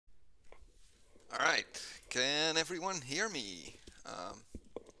All right, can everyone hear me?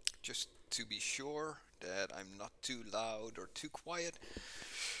 Just to be sure that I'm not too loud or too quiet,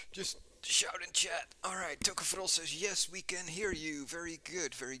 just shout in chat. All right, Tocqueville says yes, we can hear you. Very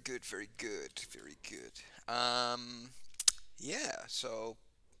good, very good, very good, very good. Yeah, so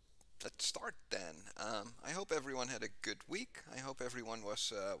let's start then. I hope everyone had a good week. I hope everyone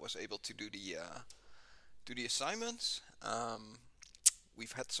was able to do the assignments.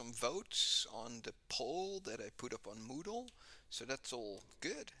 We've had some votes on the poll that I put up on Moodle, so that's all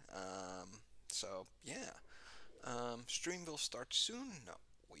good. So yeah, stream will start soon. No,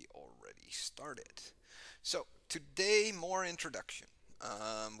 we already started. So today, more introduction.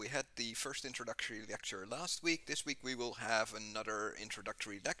 We had the first introductory lecture last week. This week we will have another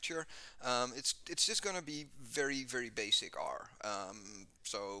introductory lecture. It's just going to be very basic R.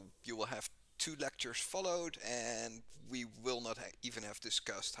 So you will have two lectures followed, and we will not even have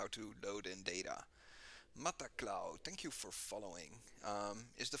discussed how to load in data. Matacloud, thank you for following.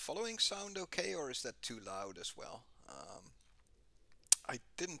 Is the following sound okay, or is that too loud as well? I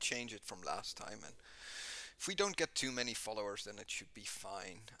didn't change it from last time, and if we don't get too many followers, then it should be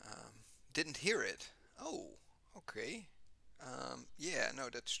fine. Didn't hear it. Oh, okay. Yeah, no,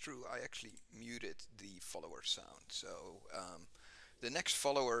 that's true. I actually muted the follower sound, so the next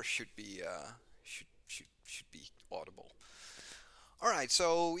follower should be should be audible. All right,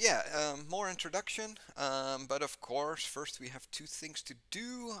 so yeah, more introduction, but of course, first we have two things to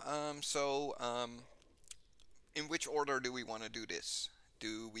do. In which order do we want to do this?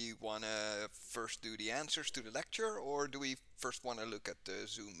 Do we want to first do the answers to the lecture, or do we first want to look at the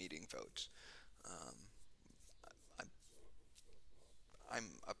Zoom meeting votes? Um, I'm,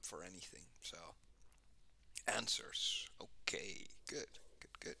 I'm up for anything, so answers. Okay, good.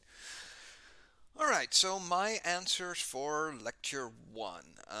 All right, so my answers for lecture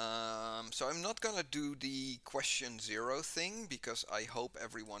one. So I'm not gonna do the question zero thing because I hope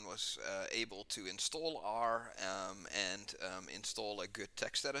everyone was able to install R and install a good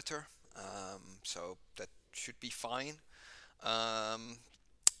text editor. So that should be fine. Um,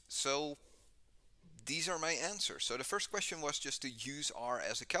 so these are my answers. So the first question was just to use R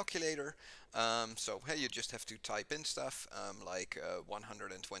as a calculator. So hey, you just have to type in stuff like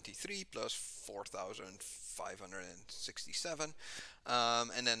 123 plus 4,567,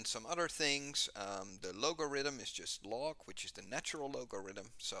 and then some other things. The logarithm is just log, which is the natural logarithm.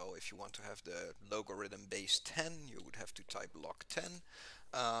 So if you want to have the logarithm base 10, you would have to type log 10.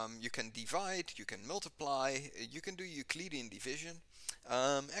 You can divide, you can multiply, you can do Euclidean division.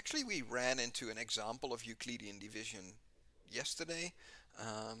 Actually, we ran into an example of Euclidean division yesterday,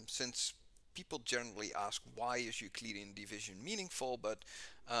 since people generally ask why is Euclidean division meaningful, but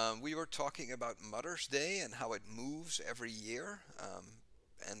we were talking about Mother's Day and how it moves every year,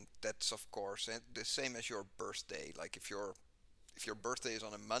 and that's of course the same as your birthday. Like if your birthday is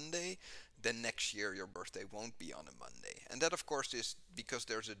on a Monday, then next year your birthday won't be on a Monday, and that of course is because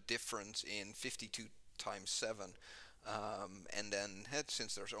there's a difference in 52 times 7. And then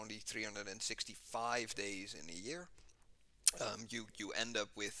since there's only 365 days in a year, you end up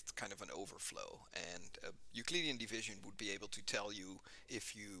with kind of an overflow. And Euclidean division would be able to tell you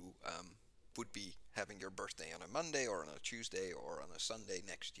if you would be having your birthday on a Monday or on a Tuesday or on a Sunday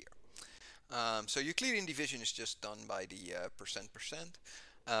next year. So Euclidean division is just done by the percent,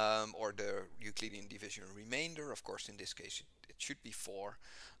 or the Euclidean division remainder. Of course, in this case, it should be 4.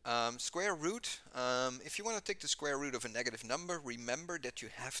 Square root, if you want to take the square root of a negative number, remember that you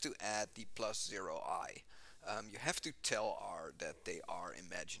have to add the plus 0i. You have to tell R that they are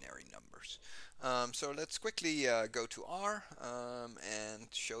imaginary numbers. So let's quickly go to R and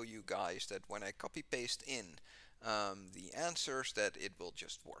show you guys that when I copy paste in the answers, that it will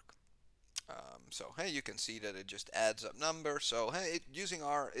just work. So hey, you can see that it just adds up numbers. So hey, using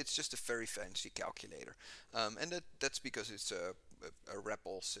R, it's just a very fancy calculator, and that's because it's a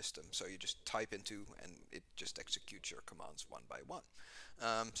REPL system. So you just type into and it just executes your commands one by one.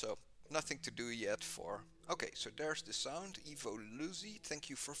 So nothing to do yet for. Okay, so there's the sound. Ivo Luzi, thank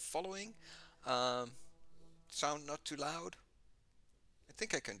you for following. Um, Sound not too loud. I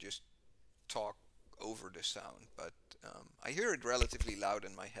think I can just talk over the sound, but I hear it relatively loud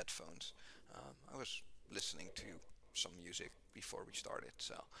in my headphones. I was listening to some music before we started,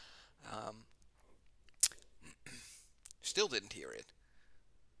 so um, still didn't hear it.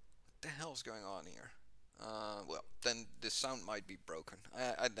 What the hell's going on here? Well, then the sound might be broken.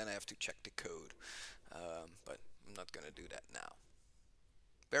 Then I have to check the code, but I'm not gonna do that now.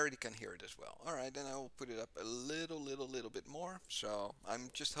 Verity can hear it as well. All right, then I will put it up a little bit more. So I'm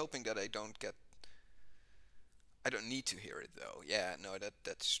just hoping that I don't need to hear it though. Yeah, no,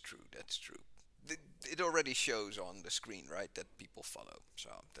 that's true. That's true. it already shows on the screen, right, that people follow. So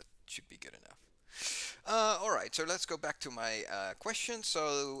that should be good enough. Alright, so let's go back to my question.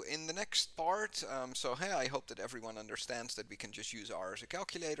 So in the next part, hey, I hope that everyone understands that we can just use R as a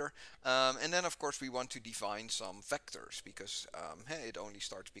calculator. And then of course we want to define some vectors, because hey, it only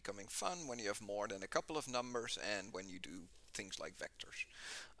starts becoming fun when you have more than a couple of numbers and when you do things like vectors.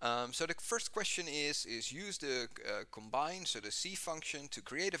 So the first question is use the combine, so the C function, to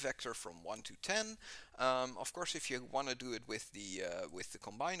create a vector from 1 to 10. Of course, if you want to do it with the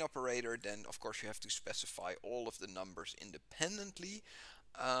combine operator, then of course you have to specify all of the numbers independently.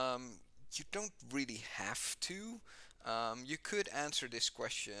 You don't really have to. You could answer this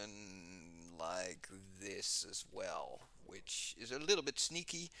question like this as well, which is a little bit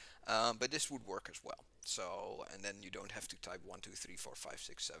sneaky, but this would work as well. So, and then you don't have to type 1, 2, 3, 4, 5,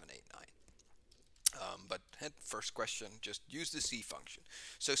 6, 7, 8, 9. But first question, just use the C function.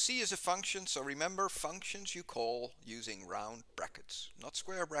 So C is a function, so remember, functions you call using round brackets, not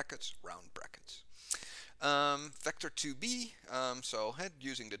square brackets, round brackets. Vector 2b,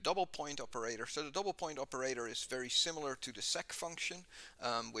 using the double point operator. So the double point operator is very similar to the sec function,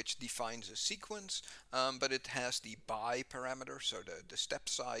 which defines a sequence, but it has the by parameter, so the step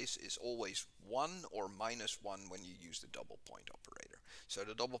size is always 1 or minus 1 when you use the double point operator. So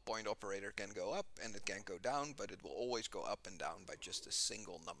the double point operator can go up and it can go down, but it will always go up and down by just a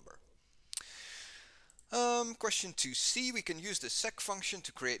single number. Question 2c, we can use the sec function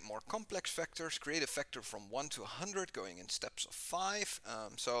to create more complex vectors. Create a vector from 1 to 100 going in steps of 5.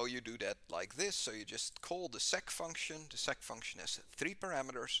 So you do that like this. So you just call the sec function. The sec function has 3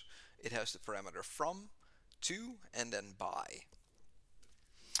 parameters. It has the parameter from, to, and then by.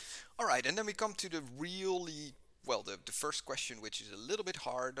 Alright, and then we come to the really, well, the first question, which is a little bit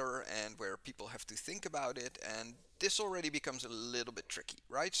harder and where people have to think about it, and this already becomes a little bit tricky,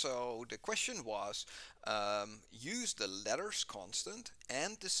 right? So the question was, use the letters constant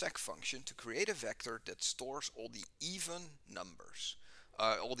and the sec function to create a vector that stores all the even numbers,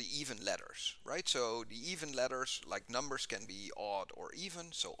 all the even letters, right? So the even letters, like numbers, can be odd or even.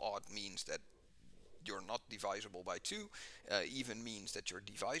 So odd means that you're not divisible by 2. Even means that you're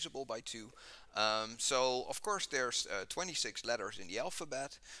divisible by 2. So of course there's 26 letters in the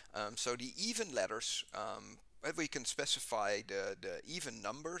alphabet. So the even letters, we can specify the even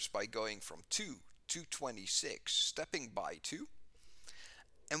numbers by going from 2 to 26, stepping by 2.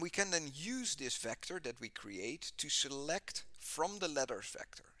 And we can then use this vector that we create to select from the letters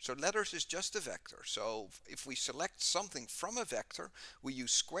vector. So letters is just a vector. So if we select something from a vector, we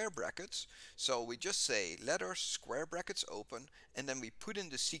use square brackets. So we just say letters, square brackets open, and then we put in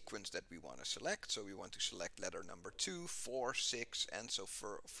the sequence that we want to select. So we want to select letter number 2, 4, 6, and so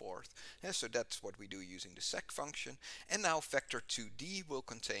forth. And so that's what we do using the sec function. And now vector 2d will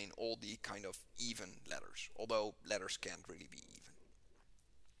contain all the kind of even letters, although letters can't really be even.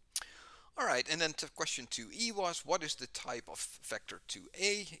 Alright, and then question 2e was, what is the type of vector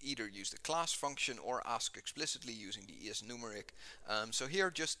 2a? Either use the class function or ask explicitly using the ES-numeric. So here,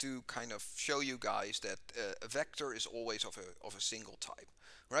 just to kind of show you guys that a vector is always of a single type.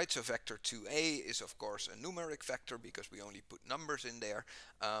 Right, so vector 2a is of course a numeric vector because we only put numbers in there.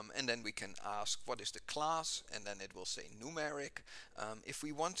 And then we can ask what is the class, and then it will say numeric. If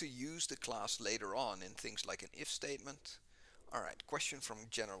we want to use the class later on in things like an if statement. Alright, question from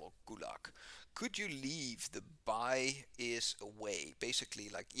General Gulag. Could you leave the by is away? Basically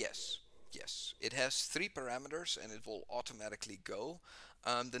like yes. Yes. It has 3 parameters and it will automatically go.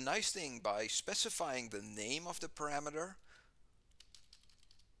 The nice thing, by specifying the name of the parameter,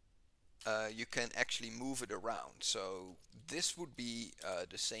 you can actually move it around. So this would be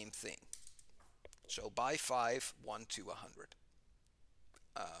the same thing. So by 5, 1 to 100.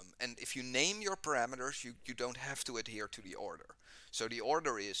 And if you name your parameters, you don't have to adhere to the order. So the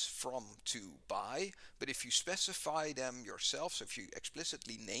order is from to by, but if you specify them yourself, so if you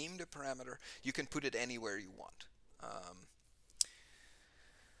explicitly name the parameter, you can put it anywhere you want.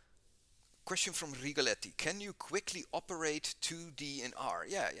 Question from Rigoletti. Can you quickly operate 2D in R?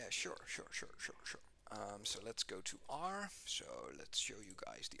 Yeah, sure. So let's go to R. So let's show you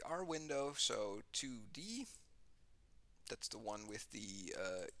guys the R window. So 2D. That's the one with the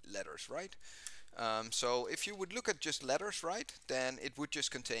letters, right? So if you would look at just letters, right, then it would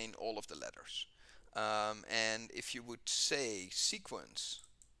just contain all of the letters. And if you would say sequence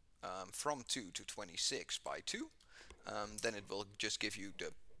from 2 to 26 by 2, then it will just give you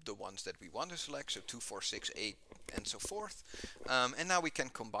the ones that we want to select, so 2, 4, 6, 8, and so forth. And now we can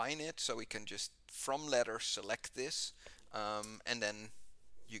combine it, so we can just from letters select this, and then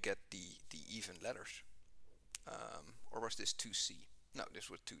you get the even letters. Or was this 2C? No, this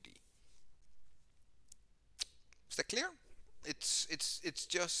was 2D. that clear? It's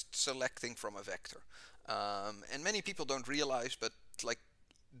just selecting from a vector. And many people don't realize, but like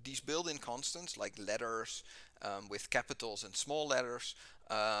these built-in constants, like letters with capitals and small letters,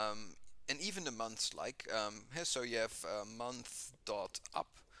 and even the months, like so you have month dot up.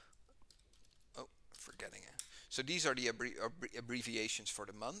 Oh, forgetting it. So these are the abbreviations for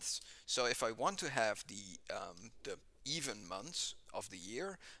the months. So if I want to have the even months of the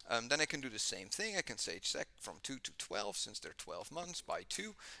year, then I can do the same thing. I can say check from 2 to 12, since they're 12 months, by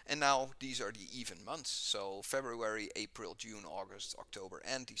 2. And now these are the even months. So February, April, June, August, October,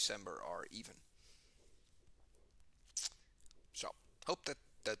 and December are even. So hope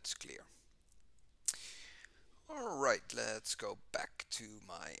that's clear. All right, let's go back to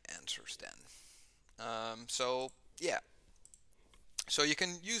my answers then. So yeah, so you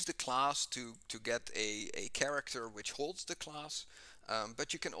can use the class to get a character which holds the class,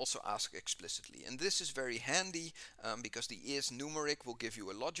 but you can also ask explicitly. And this is very handy because the is numeric will give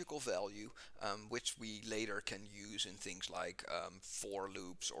you a logical value, which we later can use in things like for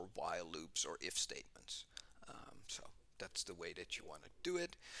loops or while loops or if statements. So that's the way that you want to do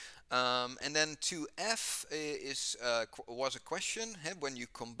it. And then 2f was a question. When you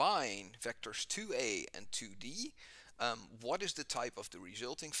combine vectors 2a and 2d, what is the type of the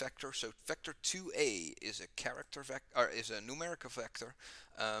resulting vector? So vector 2a is a character vector, or is a numerical vector.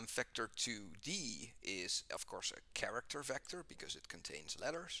 Vector 2d is, of course, a character vector because it contains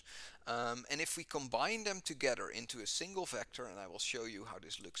letters. And if we combine them together into a single vector, and I will show you how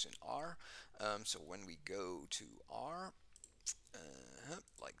this looks in R. So when we go to R,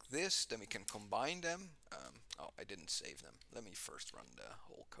 like this, then we can combine them. Oh, I didn't save them. Let me first run the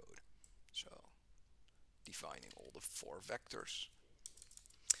whole code. So defining all the 4 vectors.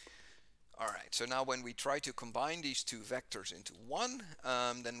 Alright, so now when we try to combine these 2 vectors into one,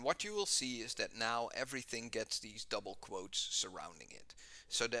 then what you will see is that now everything gets these double quotes surrounding it.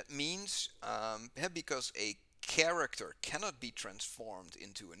 So that means, because a character cannot be transformed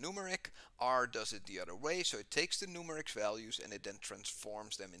into a numeric, R does it the other way, so it takes the numeric values and it then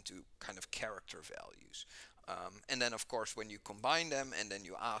transforms them into kind of character values. And then of course when you combine them and then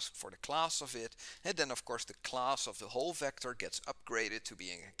you ask for the class of it, and then of course the class of the whole vector gets upgraded to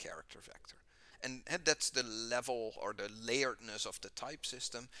being a character vector. And that's the level or the layeredness of the type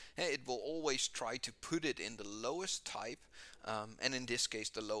system. It will always try to put it in the lowest type, and in this case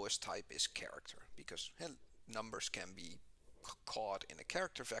the lowest type is character, because numbers can be caught in a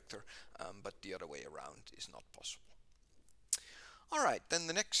character vector, but the other way around is not possible. Alright, then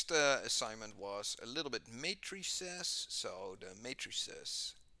the next assignment was a little bit matrices. So the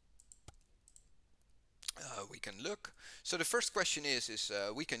matrices we can look. So the first question is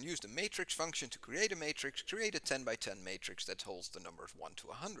we can use the matrix function to create a matrix, create a 10 by 10 matrix that holds the numbers 1 to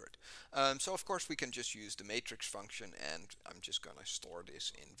 100. So of course we can just use the matrix function, and I'm just going to store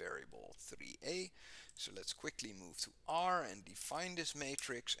this in variable 3a. So let's quickly move to R and define this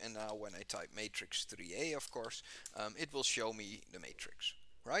matrix, and now when I type matrix 3a, of course, it will show me the matrix,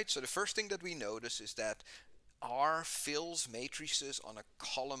 right? So the first thing that we notice is that R fills matrices on a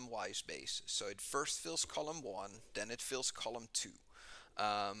column-wise basis. So it first fills column 1, then it fills column 2.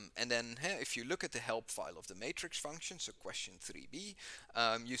 And then if you look at the help file of the matrix function, so question 3b,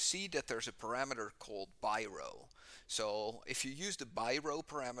 you see that there's a parameter called byrow. So if you use the byrow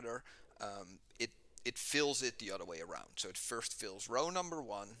parameter, it fills it the other way around. So it first fills row number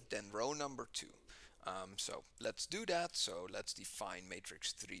 1, then row number 2. So let's do that. So let's define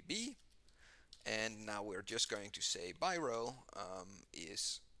matrix 3b. And now we're just going to say byrow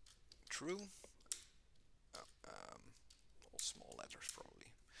is true. All small letters probably.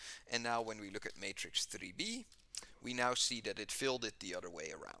 And now when we look at matrix 3b, we now see that it filled it the other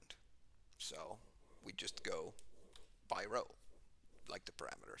way around. So we just go byrow, like the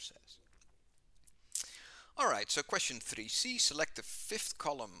parameter says. Alright, so question 3c, select the 5th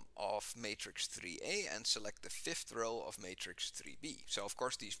column of matrix 3a and select the 5th row of matrix 3b. So of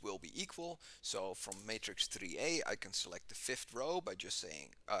course these will be equal, so from matrix 3a I can select the 5th row by just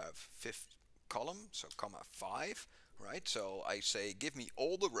saying 5th column, so comma 5, right? So I say give me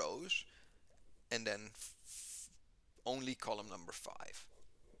all the rows and then only column number 5.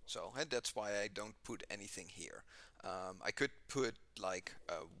 So that's why I don't put anything here. I could put like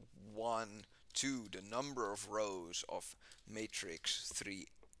 1, 2, the number of rows of matrix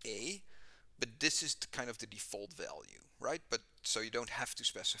 3a, but this is kind of the default value, right? But so you don't have to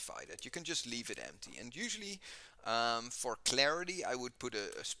specify that. You can just leave it empty. And usually for clarity I would put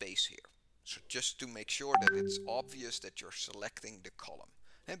a space here, so just to make sure that it's obvious that you're selecting the column.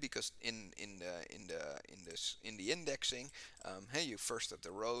 Because in the indexing, you first have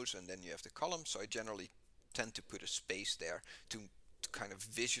the rows and then you have the columns. So I generally tend to put a space there to kind of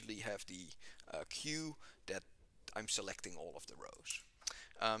visually have the cue that I'm selecting all of the rows.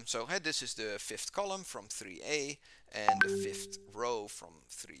 So this is the fifth column from 3A and the fifth row from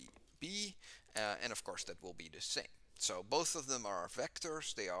 3B, and of course that will be the same. So both of them are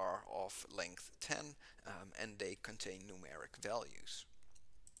vectors, they are of length 10, and they contain numeric values.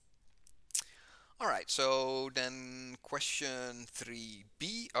 Alright, so then question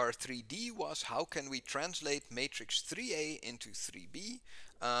 3B or 3D was, how can we translate matrix 3A into 3B?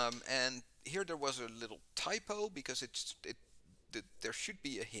 And here there was a little typo because there should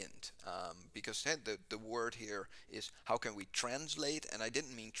be a hint, because the word here is how can we translate, and I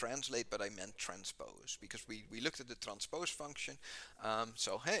didn't mean translate, but I meant transpose, because we looked at the transpose function.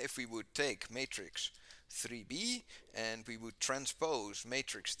 So if we would take matrix 3B and we would transpose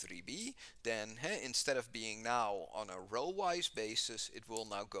matrix 3B, then instead of being now on a row-wise basis, it will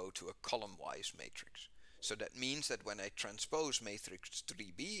now go to a column-wise matrix. So that means that when I transpose matrix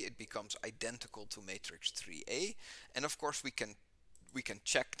 3B, it becomes identical to matrix 3A. And of course we can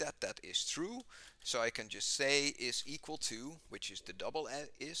check that that is true. So I can just say is equal to, which is the double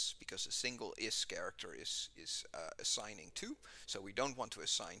is, because a single is character is assigning 2. So we don't want to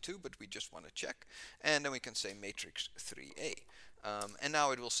assign 2, but we just want to check. And then we can say matrix 3A. And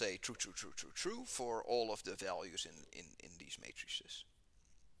now it will say true, true, true, true, true for all of the values in these matrices.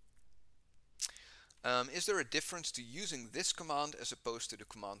 Is there a difference to using this command as opposed to the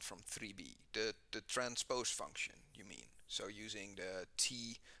command from 3B? The transpose function, you mean? So using the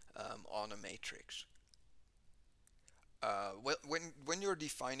T on a matrix. Well, when you're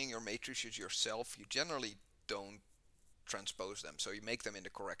defining your matrices yourself, you generally don't transpose them, so you make them in the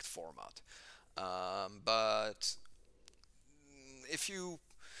correct format. But if you,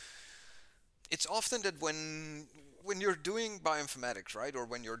 it's often that when you're doing bioinformatics, right, or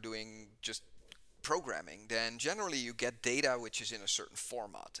when you're doing just programming, then generally you get data which is in a certain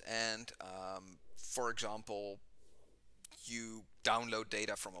format. And for example, you download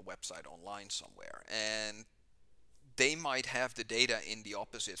data from a website online somewhere, and they might have the data in the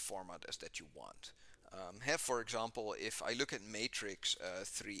opposite format as that you want. For example, if I look at matrix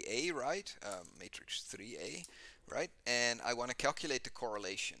 3A, right, matrix 3A, right, and I want to calculate the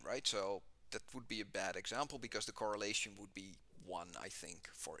correlation, right, so that would be a bad example because the correlation would be 1, I think,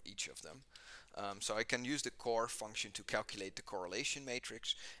 for each of them. So I can use the core function to calculate the correlation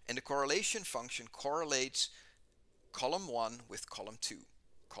matrix, and the correlation function correlates column 1 with column 2,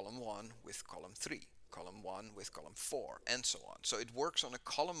 column 1 with column 3, column 1 with column 4, and so on. So it works on a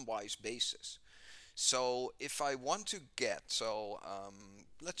column-wise basis. So if I want to get,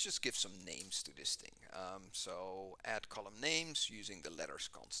 let's just give some names to this thing. So add column names using the letters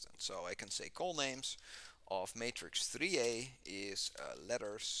constant. So I can say call names of matrix 3A is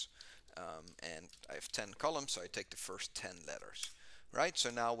letters, and I have 10 columns, so I take the first 10 letters. Right, so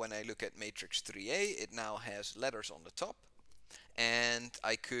now when I look at matrix 3A, it now has letters on the top, and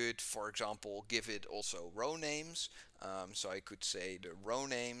I could, for example, give it also row names. So I could say the row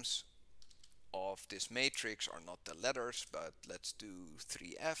names of this matrix are not the letters, but let's do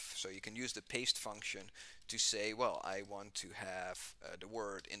 3F. So you can use the paste function to say, well, I want to have the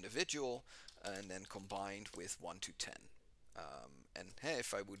word individual and then combined with 1 to 10. And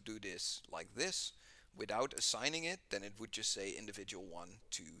if I would do this like this, without assigning it, then it would just say individual 1,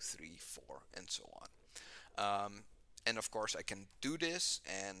 2, 3, 4, and so on. And of course I can do this,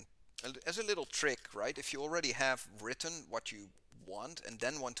 and as a little trick, right, if you already have written what you want and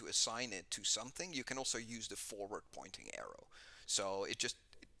then want to assign it to something, you can also use the forward pointing arrow. So it just,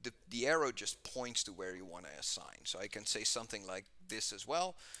 the arrow just points to where you want to assign. So I can say something like this as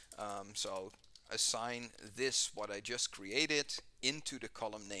well. So assign this, what I just created, into the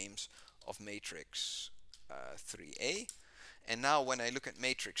column names of matrix 3A. And now when I look at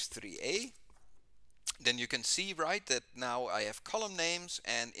matrix 3A, then you can see, right, that now I have column names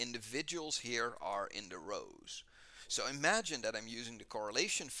and individuals here are in the rows. So imagine that I'm using the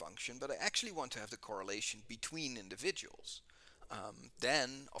correlation function, but I actually want to have the correlation between individuals.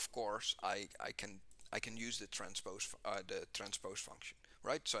 Then, of course, I can use the transpose function,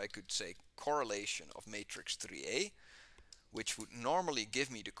 right? So I could say correlation of matrix 3A, which would normally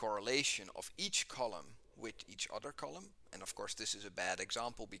give me the correlation of each column with each other column. And of course this is a bad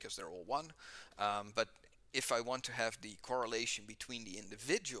example because they're all 1. But if I want to have the correlation between the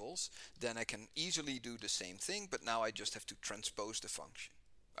individuals, then I can easily do the same thing, but now I just have to transpose the function,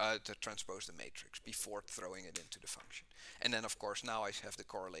 to transpose the matrix before throwing it into the function. And then of course now I have the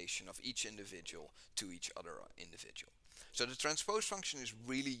correlation of each individual to each other individual. So the transpose function is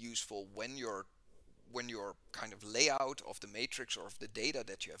really useful when you're when your kind of layout of the matrix or of the data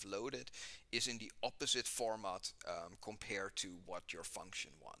that you have loaded is in the opposite format compared to what your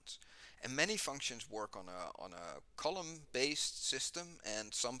function wants. And many functions work on a column-based system,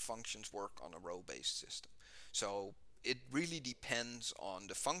 and some functions work on a row-based system. So it really depends on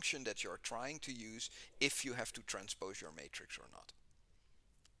the function that you're trying to use if you have to transpose your matrix or not.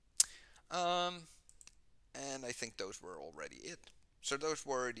 And I think those were already it. So those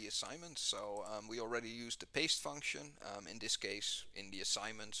were the assignments. So we already used the paste function. In this case, in the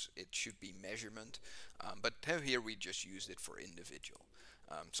assignments, it should be measurement. But here we just used it for individual.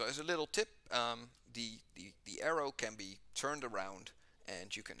 So as a little tip, the arrow can be turned around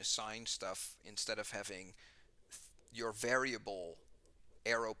and you can assign stuff instead of having your variable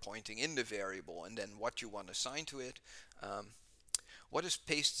arrow pointing in the variable and then what you want to assign to it. What is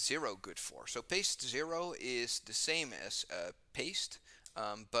paste 0 good for? So paste 0 is the same as paste,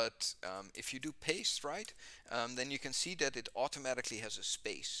 but if you do paste right, then you can see that it automatically has a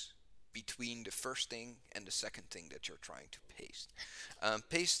space between the first thing and the second thing that you're trying to paste.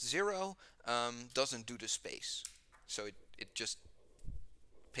 Paste 0 doesn't do the space, so it just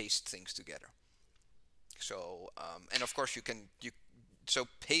pastes things together. So and of course so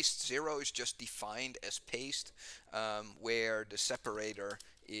paste 0 is just defined as paste, where the separator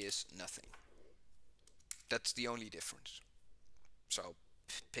is nothing. That's the only difference. So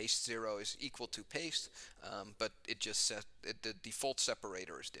paste 0 is equal to paste, but it just said the default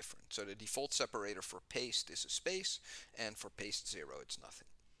separator is different. So the default separator for paste is a space, and for paste 0 it's nothing.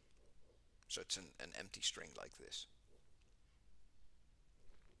 So it's an empty string like this.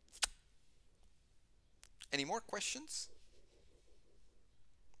 Any more questions?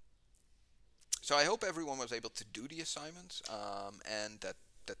 So I hope everyone was able to do the assignments, and that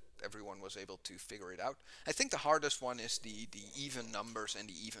everyone was able to figure it out. I think the hardest one is the even numbers and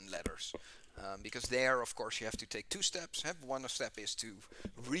the even letters, because there, of course, you have to take two steps. One step is to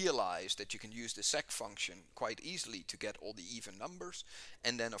realize that you can use the sec function quite easily to get all the even numbers,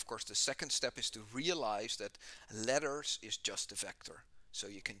 and then, of course, the second step is to realize that letters is just a vector. So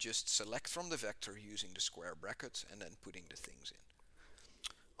you can just select from the vector using the square brackets and then putting the things in.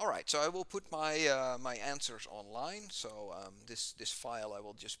 Alright, so I will put my my answers online. So this file, I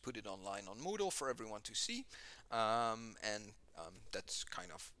will just put it online on Moodle for everyone to see. And that's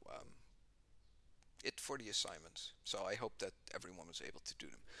kind of it for the assignments. So I hope that everyone was able to do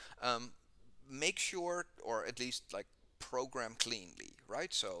them. Make sure, or at least like program cleanly,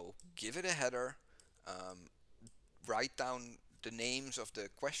 right? So give it a header, write down the names of the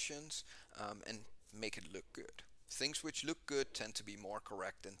questions, and make it look good. Things which look good tend to be more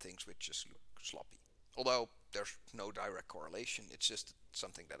correct than things which just look sloppy. Although there's no direct correlation, it's just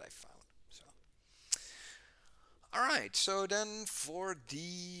something that I found. So, all right. So then for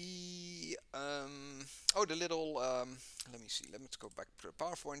the the little let me see. Let's go back to the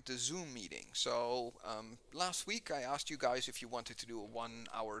PowerPoint. The Zoom meeting. So last week I asked you guys if you wanted to do a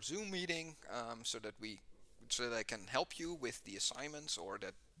 1-hour Zoom meeting, so that I can help you with the assignments, or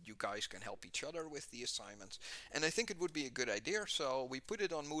that you guys can help each other with the assignments. And I think it would be a good idea, so we put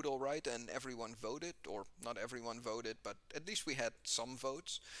it on Moodle, right, and everyone voted, or not everyone voted, but at least we had some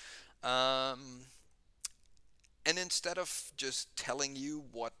votes. And instead of just telling you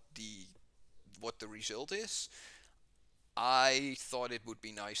what the result is, I thought it would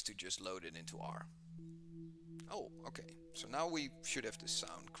be nice to just load it into R. Oh, okay. So now we should have this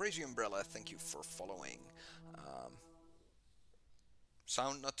sound. Crazy Umbrella, thank you for following.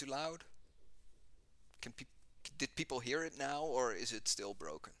 Sound not too loud? Did people hear it now, or is it still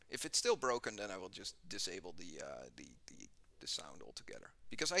broken? If it's still broken, then I will just disable the sound altogether,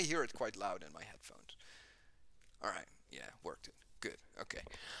 because I hear it quite loud in my headphones. All right, yeah, worked it. Good. Okay.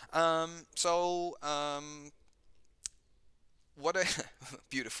 What I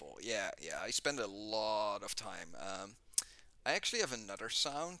beautiful. Yeah. I spend a lot of time. I actually have another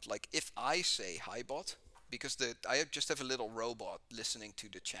sound, like if I say hi bot, because I just have a little robot listening to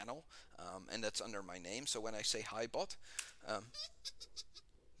the channel, and that's under my name. So when I say hi bot,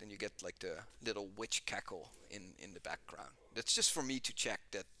 then you get like the little witch cackle in the background. That's just for me to check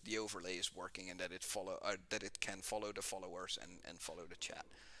that the overlay is working and that it can follow the followers and follow the chat.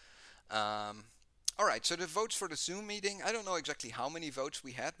 Alright, so the votes for the Zoom meeting, I don't know exactly how many votes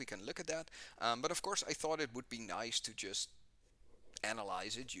we had, we can look at that, but of course I thought it would be nice to just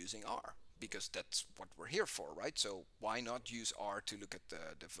analyze it using R, because that's what we're here for, right? So why not use R to look at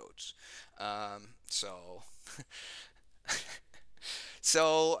the votes? So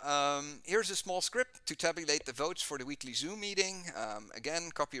So here's a small script to tabulate the votes for the weekly Zoom meeting. Again,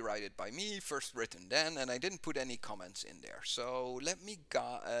 copyrighted by me, first written then, and I didn't put any comments in there. So let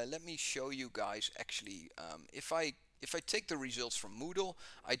me show you guys actually, if I take the results from Moodle,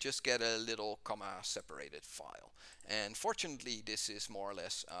 I just get a little comma separated file. And fortunately, this is more or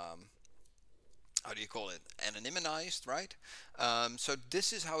less, how do you call it, anonymized, right? So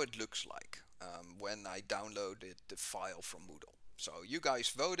this is how it looks like when I downloaded the file from Moodle. So you guys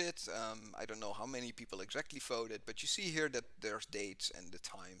voted. I don't know how many people exactly voted, but you see here that there's dates and the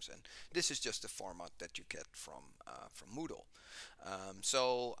times, and this is just the format that you get from Moodle.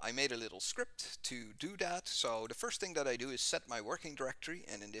 So I made a little script to do that. So the first thing that I do is set my working directory,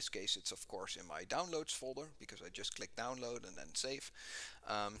 and in this case it's of course in my downloads folder, because I just click download and then save.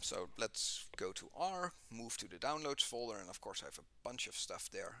 So let's go to R, move to the downloads folder, and of course I have a bunch of stuff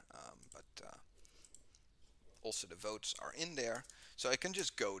there, but also the votes are in there, so I can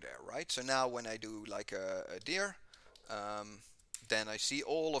just go there, right? So now when I do like a dir, then I see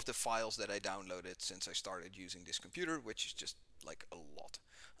all of the files that I downloaded since I started using this computer, which is just like a lot,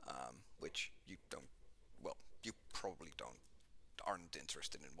 which you don't, well, you probably aren't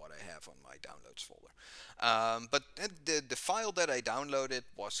interested in what I have on my downloads folder. But the file that I downloaded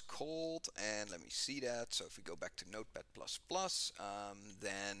was called, and let me see that. So if we go back to Notepad++,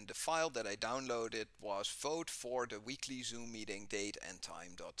 then the file that I downloaded was vote for the weekly Zoom meeting date and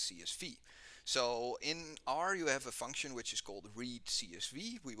time.csv. So in R you have a function which is called read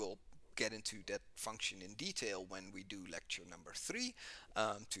CSV. We will get into that function in detail when we do lecture number 3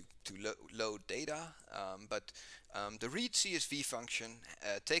 to load data. But the read CSV function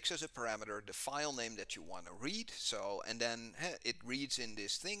takes as a parameter the file name that you want to read. So, and then it reads in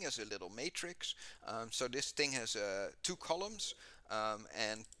this thing as a little matrix. So this thing has 2 columns.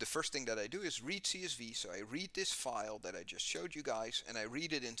 And the first thing that I do is read CSV. So I read this file that I just showed you guys, and I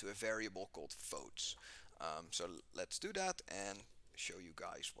read it into a variable called votes. So let's do that and show you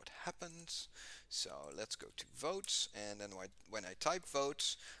guys what happens. So let's go to votes, and then when I type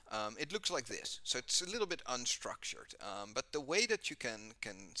votes, it looks like this. So it's a little bit unstructured, but the way that you can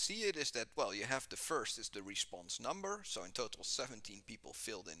see it is that, well, you have the first is the response number. So in total 17 people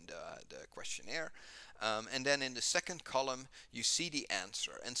filled in the questionnaire, and then in the second column you see the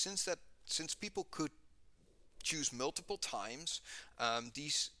answer. And since people could choose multiple times,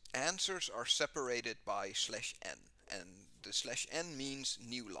 these answers are separated by /n, and the /n means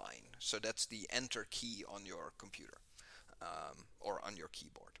new line. So that's the enter key on your computer, or on your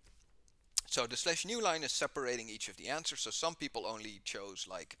keyboard. So the /new line is separating each of the answers. So some people only chose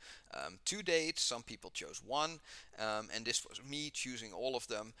like 2 dates, some people chose 1, and this was me choosing all of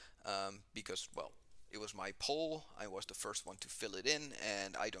them, because, well, it was my poll. I was the first one to fill it in,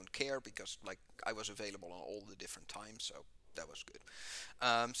 and I don't care because, like, I was available on all the different times, so that was good.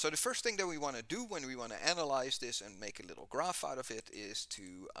 So the first thing that we want to do when we want to analyze this and make a little graph out of it is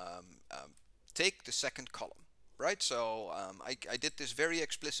to take the second column, right? So I did this very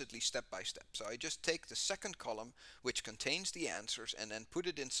explicitly step by step. So I just take the second column, which contains the answers, and then put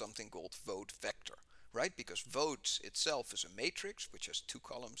it in something called vote vector, right? Because votes itself is a matrix which has 2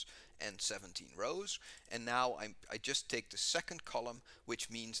 columns and 17 rows, and now I just take the second column, which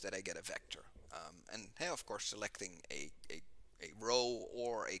means that I get a vector. And of course, selecting a row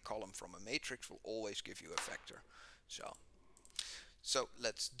or a column from a matrix will always give you a vector. So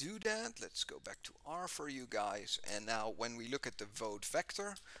let's do that. Let's go back to R for you guys. And now when we look at the vote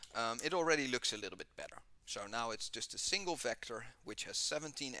vector, it already looks a little bit better. So now it's just a single vector which has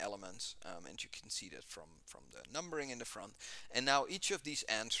 17 elements, and you can see that from the numbering in the front. And now each of these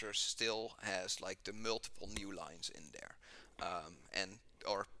answers still has like the multiple new lines in there, and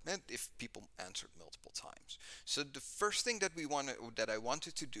if people answered multiple times. So the first thing that I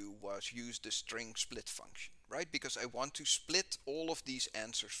wanted to do was use the string split function, right? Because I want to split all of these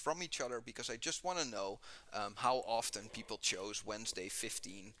answers from each other, because I just want to know how often people chose Wednesday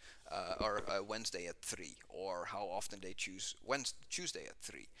 15 or Wednesday at 3, or how often they choose Tuesday at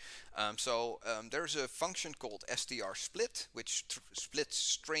 3. So there's a function called strsplit, which splits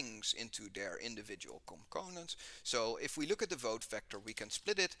strings into their individual components. So if we look at the vote vector, we can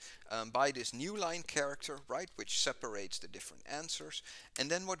split it by this new line character, right, which separates the different answers. And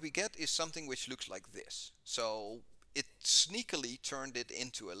then what we get is something which looks like this. So it sneakily turned it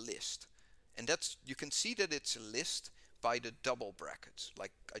into a list. And you can see that it's a list by the double brackets,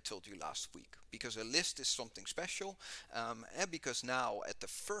 like I told you last week, because a list is something special, and because now at the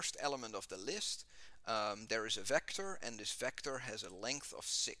first element of the list there is a vector, and this vector has a length of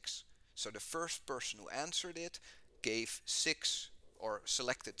 6. So the first person who answered it gave 6 or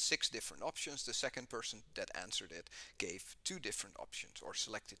selected 6 different options. The second person that answered it gave 2 different options or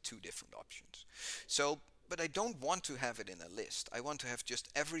selected 2 different options. So, but I don't want to have it in a list. I want to have just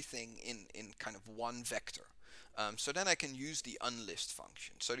everything in kind of one vector. So then I can use the unlist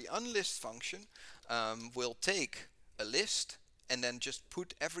function. So the unlist function will take a list and then just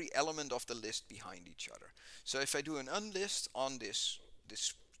put every element of the list behind each other. So if I do an unlist on this,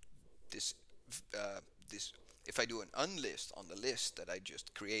 if I do an unlist on the list that I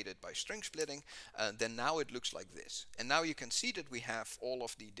just created by string splitting, then now it looks like this. And now you can see that we have all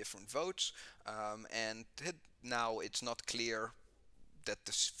of the different votes, and now it's not clear that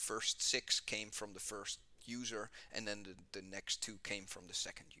the first 6 came from the first user and then the next 2 came from the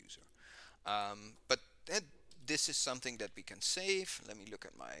second user. But this is something that we can save. Let me look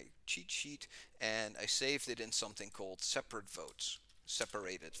at my cheat sheet, and I saved it in something called separated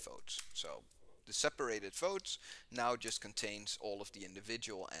votes. So the separated votes now just contains all of the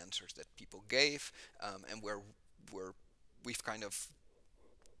individual answers that people gave, and we've kind of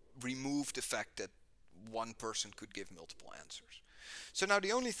removed the fact that one person could give multiple answers. So now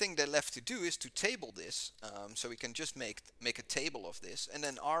the only thing that left to do is to table this. So we can just make a table of this, and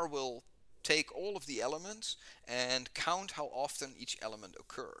then R will take all of the elements and count how often each element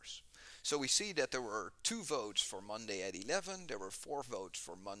occurs. So we see that there were 2 votes for Monday at 11, there were 4 votes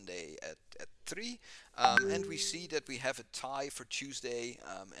for Monday at 3, and we see that we have a tie for Tuesday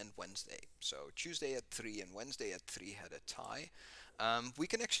and Wednesday. So Tuesday at 3 and Wednesday at 3 had a tie. We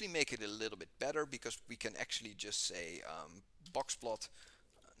can actually make it a little bit better, because we can actually just say box plot,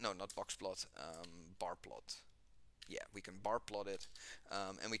 no, not box plot, bar plot. Yeah, we can bar plot it,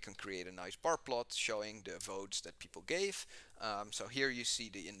 and we can create a nice bar plot showing the votes that people gave. So here you see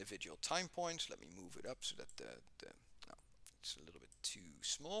the individual time points. Let me move it up so that no, it's a little bit too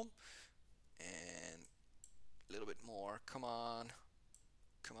small, and a little bit more. Come on,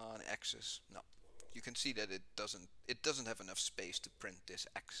 axis. No, you can see that it doesn't have enough space to print this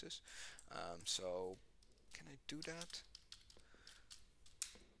axis. So can I do that?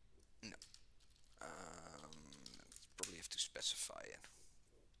 No. Probably have to specify it.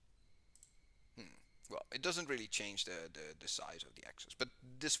 Well, it doesn't really change the size of the axis, but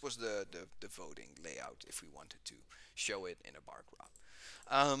this was the voting layout if we wanted to show it in a bar graph.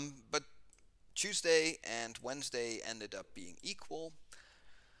 But Tuesday and Wednesday ended up being equal,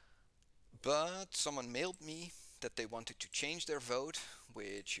 but someone mailed me that they wanted to change their vote,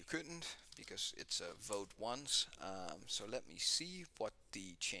 which you couldn't because it's a vote once. So let me see what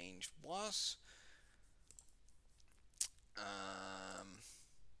the change was.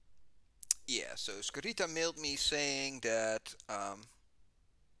 Yeah, so Scorita mailed me saying that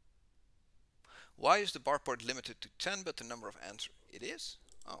why is the bar plot limited to 10 but the number of answers? It is?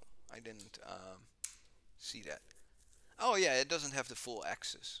 Oh, I didn't see that. Oh yeah, it doesn't have the full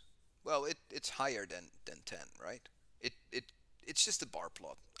axis. Well, it's higher than 10, right? It's just a bar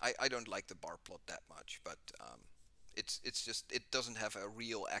plot. I don't like the bar plot that much, but it's just, it doesn't have a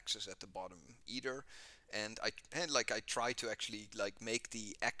real axis at the bottom either. And I try to actually make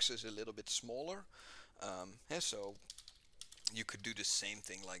the axis a little bit smaller. So you could do the same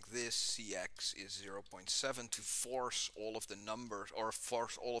thing like this. Cx is 0.7 to force all of the numbers, or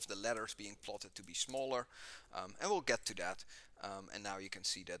force all of the letters being plotted to be smaller. And we'll get to that. And now you can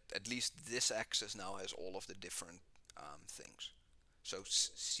see that at least this axis now has all of the different things. So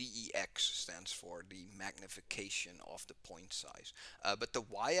CEX stands for the magnification of the point size. But the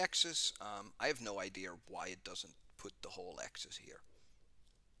y-axis, I have no idea why it doesn't put the whole axis here.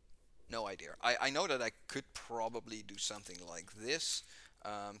 No idea. I know that I could probably do something like this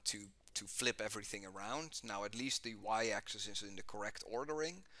to flip everything around. Now at least the y-axis is in the correct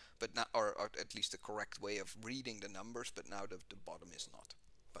ordering, but not, or at least the correct way of reading the numbers. But now the bottom is not.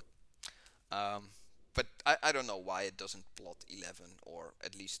 But I don't know why it doesn't plot 11 or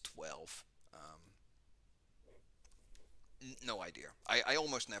at least 12. No idea. I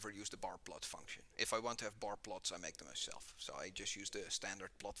almost never use the bar plot function. If I want to have bar plots, I make them myself. So I just use the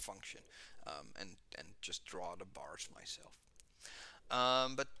standard plot function and just draw the bars myself.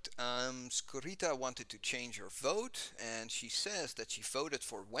 But Scorita wanted to change her vote, and she says that she voted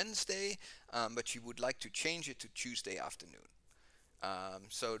for Wednesday, but she would like to change it to Tuesday afternoon.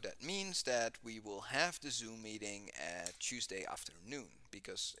 So that means that we will have the Zoom meeting at Tuesday afternoon,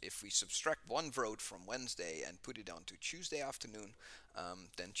 because if we subtract one vote from Wednesday and put it onto Tuesday afternoon,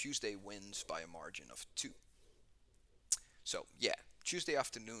 then Tuesday wins by a margin of 2. So yeah, Tuesday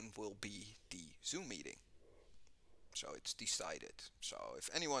afternoon will be the Zoom meeting. So it's decided. So if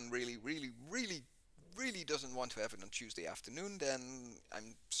anyone really doesn't want to have it on Tuesday afternoon, then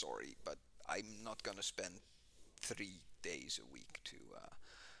I'm sorry, but I'm not gonna spend 3 days a week to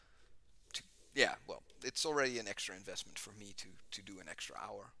yeah, well, it's already an extra investment for me to do an extra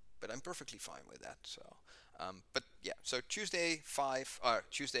hour, but I'm perfectly fine with that. So, but yeah, so Tuesday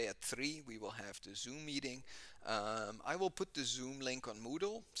at 3, we will have the Zoom meeting. I will put the Zoom link on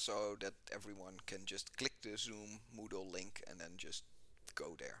Moodle so that everyone can just click the Zoom Moodle link and then just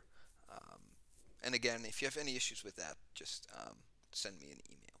go there. And again, if you have any issues with that, just send me an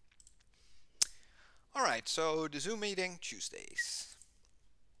email. All right, so the Zoom meeting, Tuesdays.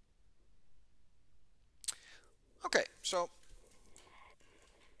 Okay, so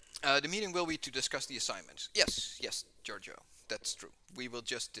the meeting will be to discuss the assignments. Yes, Giorgio, that's true. We will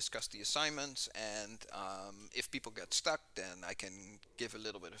just discuss the assignments, and if people get stuck, then I can give a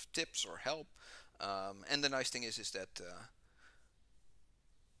little bit of tips or help. And the nice thing is that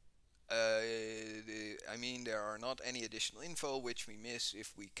I mean, there are not any additional info which we miss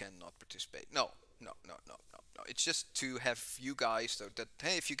if we cannot participate. No. It's just to have you guys so that,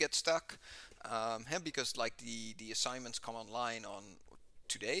 hey, if you get stuck, hey, because like the assignments come online on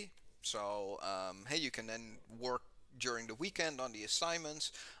today, so hey, you can then work during the weekend on the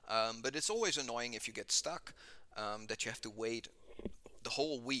assignments. But it's always annoying if you get stuck, that you have to wait the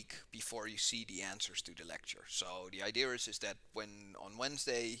whole week before you see the answers to the lecture. So the idea is that when on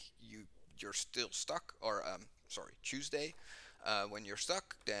Wednesday you're still stuck, or sorry, Tuesday, when you're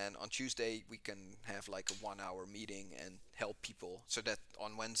stuck, then on Tuesday we can have like a 1-hour meeting and help people so that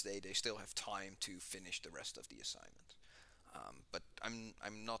on Wednesday they still have time to finish the rest of the assignment. But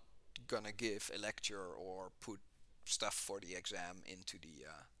I'm not gonna give a lecture or put stuff for the exam into the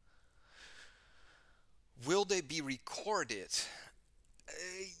will they be recorded?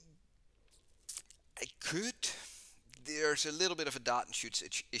 I could. There's a little bit of a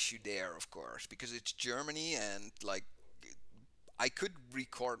Datenschutz issue there, of course, because it's Germany, and like I could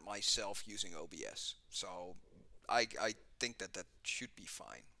record myself using OBS, so I think that should be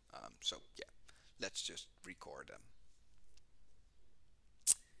fine. So yeah, let's just record them.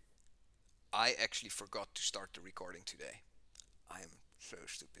 I actually forgot to start the recording today. I am so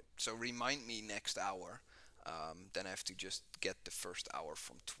stupid. So remind me next hour. Then I have to just get the first hour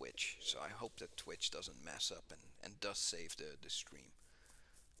from Twitch. So I hope that Twitch doesn't mess up and does save the stream.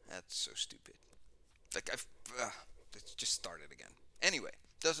 That's so stupid. Like let's just start it again. Anyway,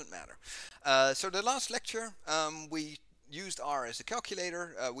 doesn't matter. So the last lecture, we used R as a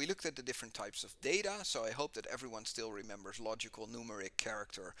calculator. We looked at the different types of data. So I hope that everyone still remembers logical, numeric,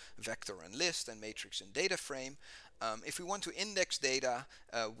 character, vector, and list, and matrix and data frame. If we want to index data,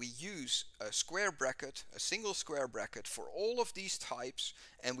 we use a square bracket, a single square bracket for all of these types,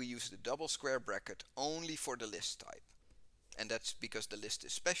 and we use the double square bracket only for the list type. And that's because the list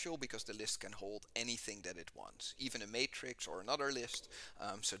is special, because the list can hold anything that it wants, even a matrix or another list.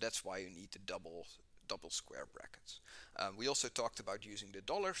 So that's why you need the double square brackets. We also talked about using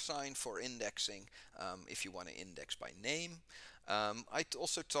the $sign for indexing if you want to index by name. I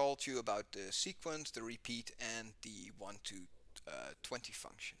also told you about the sequence, the repeat, and the 1 to 20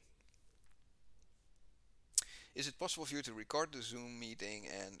 function. Is it possible for you to record the Zoom meeting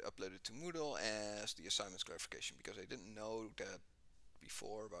and upload it to Moodle as the assignments clarification? Because I didn't know that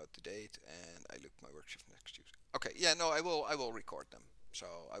before about the date, and I looked my workshop next Tuesday. Okay, yeah, no, I will record them. So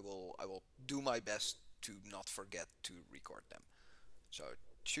I will do my best to not forget to record them. So it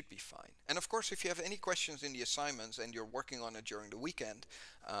should be fine. And of course, if you have any questions in the assignments and you're working on it during the weekend,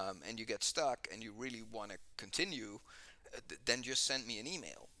 and you get stuck and you really want to continue, then just send me an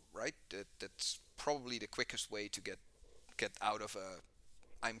email, right? That's probably the quickest way to get out of a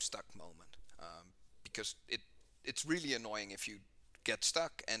I'm stuck moment, because it's really annoying if you get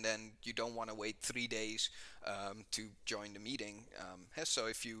stuck and then you don't want to wait 3 days to join the meeting. So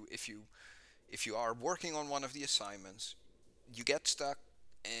if you are working on one of the assignments, you get stuck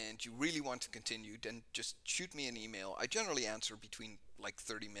and you really want to continue, then just shoot me an email. I generally answer between like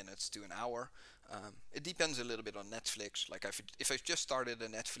 30 minutes to an hour. It depends a little bit on Netflix. Like if I've just started a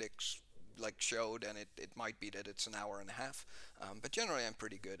Netflix like show, then it might be that it's an hour and a half. But generally I'm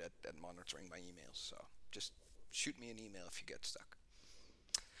pretty good at monitoring my emails. So just shoot me an email if you get stuck.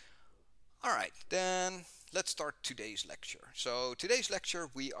 Alright, then let's start today's lecture. So today's lecture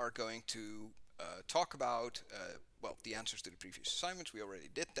we are going to talk about well, the answers to the previous assignments. We already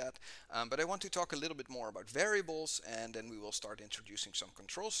did that, but I want to talk a little bit more about variables, and then we will start introducing some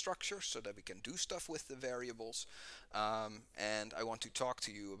control structures so that we can do stuff with the variables. And I want to talk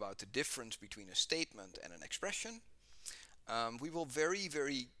to you about the difference between a statement and an expression. We will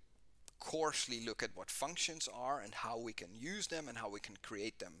very coarsely look at what functions are and how we can use them and how we can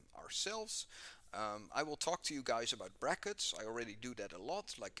create them ourselves. I will talk to you guys about brackets. I already do that a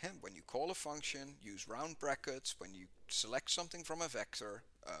lot, like when you call a function, use round brackets. When you select something from a vector,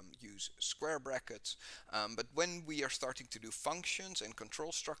 use square brackets, but when we are starting to do functions and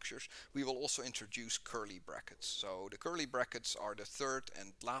control structures, we will also introduce curly brackets. So the curly brackets are the third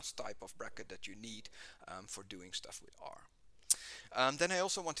and last type of bracket that you need for doing stuff with R. Then I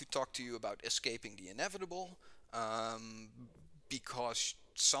also want to talk to you about escaping the inevitable, because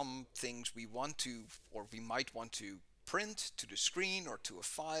some things we want to, or we might want to print to the screen or to a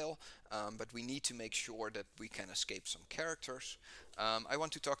file, but we need to make sure that we can escape some characters. I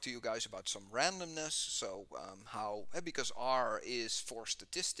want to talk to you guys about some randomness, so because R is for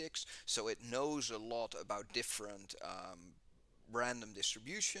statistics, so it knows a lot about different random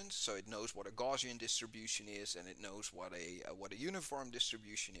distributions, so it knows what a Gaussian distribution is, and it knows what a uniform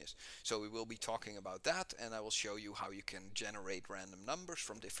distribution is. So we will be talking about that, and I will show you how you can generate random numbers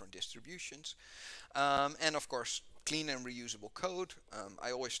from different distributions. And of course, clean and reusable code.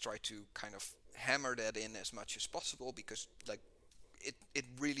 I always try to kind of hammer that in as much as possible, because like it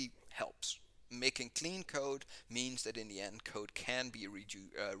really helps. Making clean code means that in the end code can be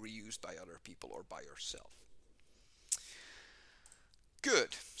reused by other people or by yourself.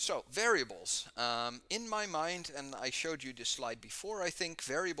 Good. So variables. In my mind, and I showed you this slide before, I think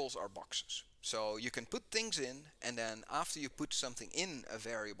variables are boxes. So you can put things in, and then after you put something in a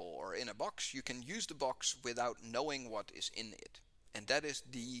variable or in a box, you can use the box without knowing what is in it. And that is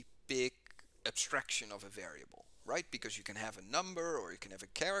the big abstraction of a variable, right? Because you can have a number, or you can have a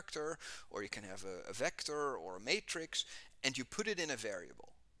character, or you can have a vector or a matrix, and you put it in a variable.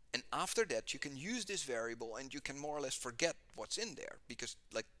 And after that, you can use this variable and you can more or less forget what's in there, because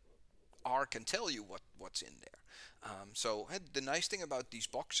like R can tell you what's in there. So the nice thing about these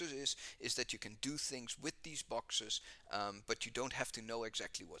boxes is that you can do things with these boxes, but you don't have to know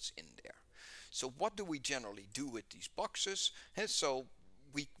exactly what's in there. So what do we generally do with these boxes? So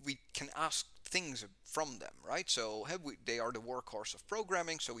we can ask things from them, right? So they are the workhorse of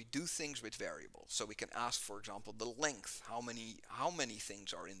programming, so we do things with variables. So we can ask, for example, the length, how many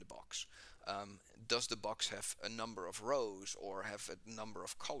things are in the box. Does the box have a number of rows or have a number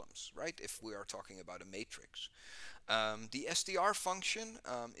of columns, right? If we are talking about a matrix. The str function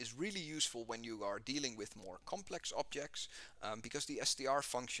is really useful when you are dealing with more complex objects, because the str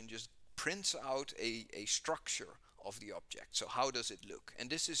function just prints out a structure of the object. So how does it look? And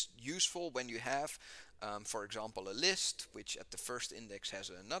this is useful when you have, for example, a list which at the first index has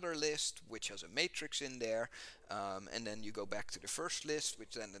another list which has a matrix in there, and then you go back to the first list,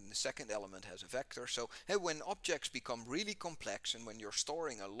 which then in the second element has a vector. So when objects become really complex and when you're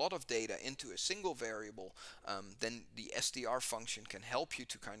storing a lot of data into a single variable, then the str function can help you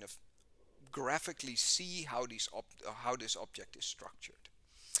to kind of graphically see how this object is structured.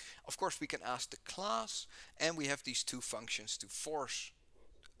 Of course, we can ask the class, and we have these two functions to force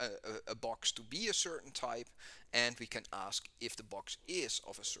a box to be a certain type, and we can ask if the box is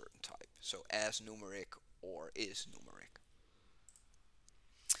of a certain type, so as numeric or is numeric.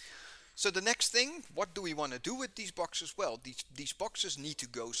 So the next thing, what do we want to do with these boxes? Well, these boxes need to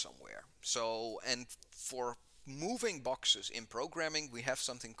go somewhere. So, and for moving boxes in programming, we have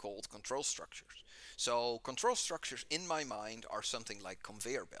something called control structures. So control structures in my mind are something like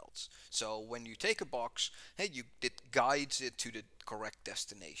conveyor belts. So when you take a box, it guides it to the correct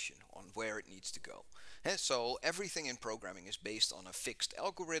destination on where it needs to go. So everything in programming is based on a fixed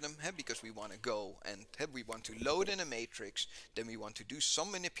algorithm, because we want to go and we want to load in a matrix, then we want to do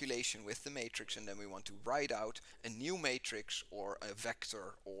some manipulation with the matrix, and then we want to write out a new matrix or a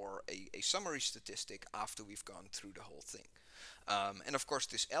vector or a summary statistic after we've gone through the whole thing. And of course,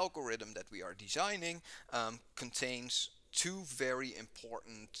 this algorithm that we are designing contains two very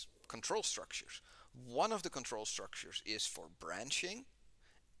important control structures. One of the control structures is for branching,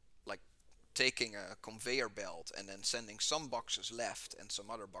 like taking a conveyor belt and then sending some boxes left and some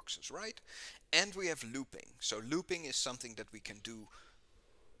other boxes right. And we have looping. So looping is something that we can do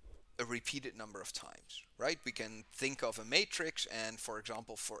a repeated number of times, right? We can think of a matrix, and for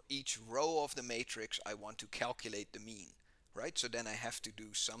example, for each row of the matrix, I want to calculate the mean, right? So then I have to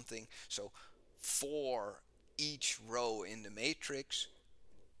do something. So for each row in the matrix,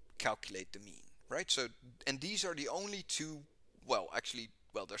 calculate the mean, right? So, and these are the only two, well,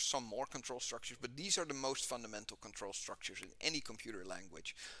 there's some more control structures, but these are the most fundamental control structures in any computer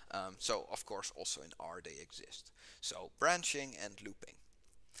language. So of course also in R they exist. So branching and looping.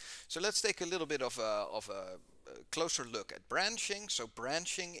 So let's take a little bit of a closer look at branching. So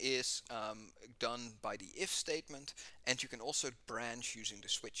branching is done by the if statement, and you can also branch using the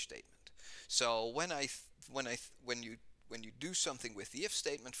switch statement. So when you do something with the if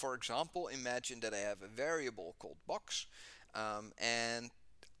statement, for example, imagine that I have a variable called box, and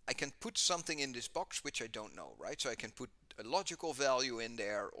I can put something in this box which I don't know, right? So I can put a logical value in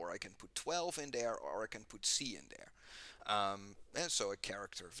there, or I can put 12 in there, or I can put C in there. And so a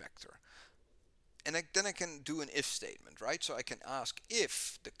character vector. And then I can do an if statement, right? So I can ask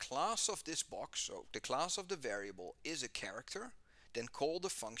if the class of this box, so the class of the variable, is a character, then call the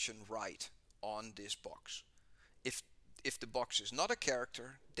function right on this box. If if the box is not a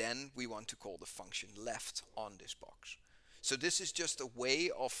character, then we want to call the function left on this box. So this is just a way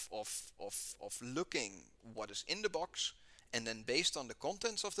of looking what is in the box, and then based on the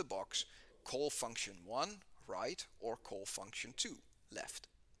contents of the box, call function 1 right or call function 2 left.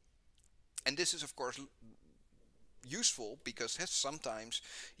 And this is of course useful because sometimes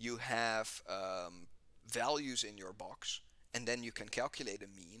you have values in your box and then you can calculate a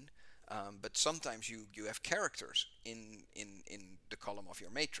mean, but sometimes you have characters in the column of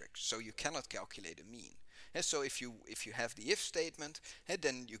your matrix, so you cannot calculate a mean. And so if you have the if statement,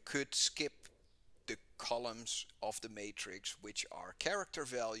 then you could skip the columns of the matrix which are character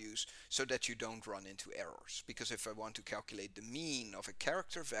values so that you don't run into errors. Because if I want to calculate the mean of a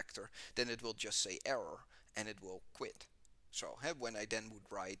character vector, then it will just say error and it will quit. So when I then would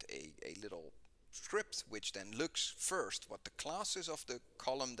write a little script which then looks first what the class is of the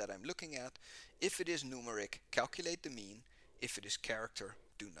column that I'm looking at. If it is numeric, calculate the mean. If it is character,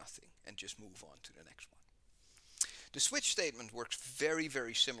 do nothing and just move on to the next one. The switch statement works very,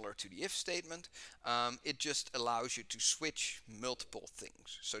 very similar to the if statement. It just allows you to switch multiple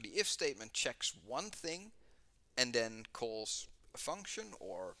things. So the if statement checks one thing and then calls a function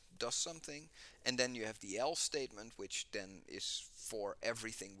or does something, and then you have the else statement, which then is for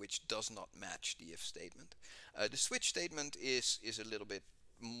everything which does not match the if statement. The switch statement is a little bit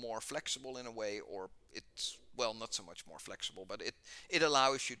more flexible in a way, or it's, well, not so much more flexible, but it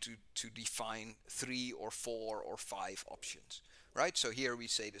allows you to define 3 or 4 or 5 options, right? So here we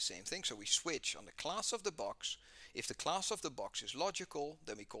say the same thing. So we switch on the class of the box. If the class of the box is logical,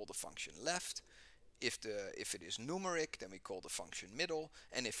 then we call the function left. If it is numeric, then we call the function middle,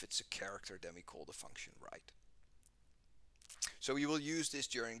 and if it's a character, then we call the function right. So we will use this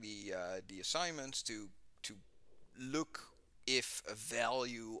during the assignments to look if a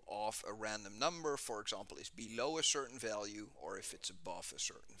value of a random number, for example, is below a certain value or if it's above a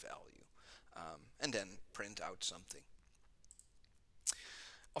certain value, and then print out something.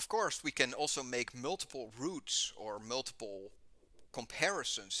 Of course, we can also make multiple roots or multiple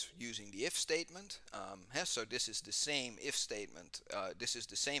comparisons using the if statement. So this is the same if statement. This is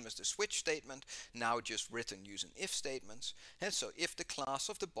the same as the switch statement, now just written using if statements. So if the class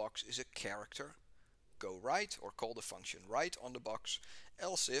of the box is a character, go right or call the function right on the box.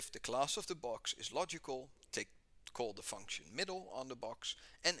 Else if the class of the box is logical, call the function middle on the box,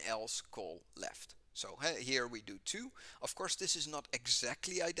 and else call left. So here we do 2. Of course, this is not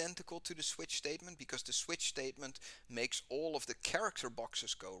exactly identical to the switch statement because the switch statement makes all of the character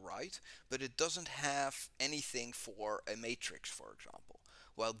boxes go right, but it doesn't have anything for a matrix, for example.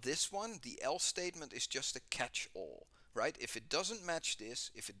 While this one, the else statement, is just a catch-all, right? If it doesn't match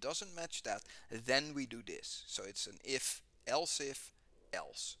this, if it doesn't match that, then we do this. So it's an if, else if,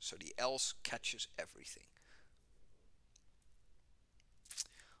 else. So the else catches everything.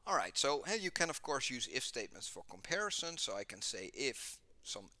 Alright, so you can of course use if statements for comparison. So I can say if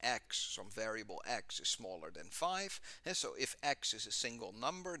some variable x is smaller than 5. And so if x is a single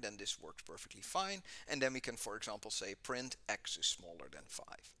number, then this works perfectly fine. And then we can, for example, say print x is smaller than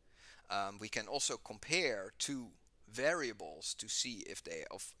 5. We can also compare two variables to see if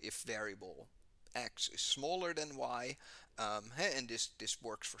variable x is smaller than y, and this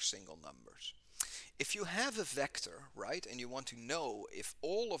works for single numbers. If you have a vector, right, and you want to know if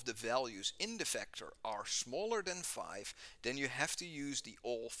all of the values in the vector are smaller than 5, then you have to use the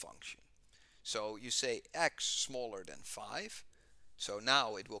all function. So you say x smaller than 5. So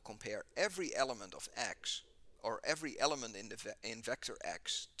now it will compare every element of x, or every element in vector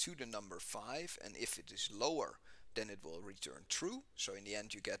x, to the number 5, and if it is lower, then it will return true. So in the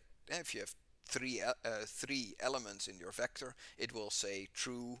end you get, if you have three elements in your vector, it will say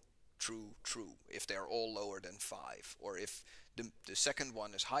true, true, true if they're all lower than 5. Or if the second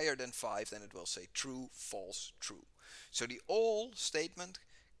one is higher than 5, then it will say true, false, true. So the all statement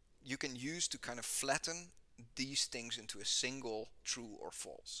you can use to kind of flatten these things into a single true or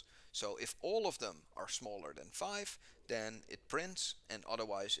false. So if all of them are smaller than 5, then it prints, and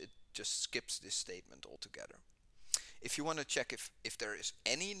otherwise it just skips this statement altogether. If you want to check if there is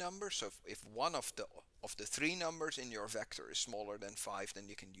any number, so if one of the 3 numbers in your vector is smaller than 5, then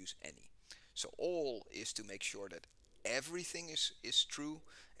you can use any. So all is to make sure that everything is true,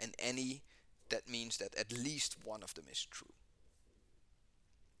 and any, that means that at least one of them is true.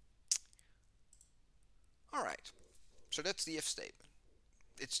 Alright, so that's the if statement.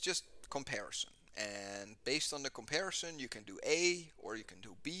 It's just comparison. And based on the comparison, you can do A or you can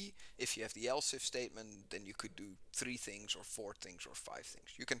do B. If you have the else if statement, then you could do 3 things or 4 things or 5 things.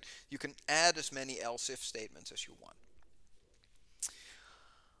 You can add as many else if statements as you want.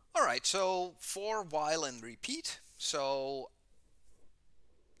 Alright, so for, while, and repeat. So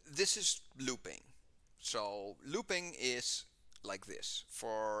this is looping. So looping is like this.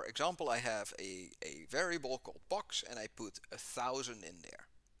 For example, I have a variable called box and I put 1,000 in there.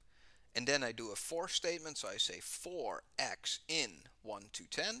 And then I do a for statement, so I say for x in 1 to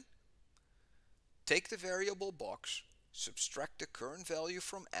 10, take the variable box, subtract the current value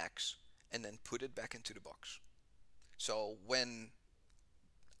from x, and then put it back into the box. So when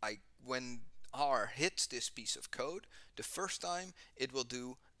R hits this piece of code, the first time it will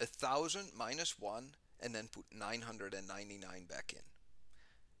do 1,000 minus 1 and then put 999 back in.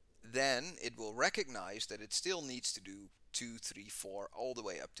 Then it will recognize that it still needs to do 2, 3, 4, all the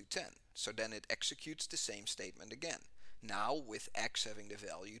way up to 10. So then it executes the same statement again. Now with x having the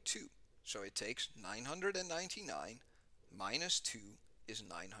value 2. So it takes 999 minus 2 is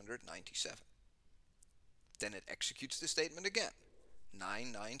 997. Then it executes the statement again.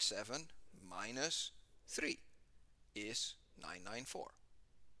 997 minus 3 is 994.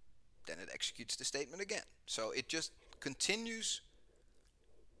 Then it executes the statement again. So it just continues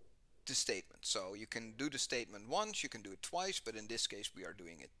the statement. So you can do the statement once, you can do it twice, but in this case we are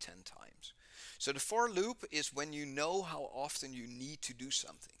doing it 10 times. So the for loop is when you know how often you need to do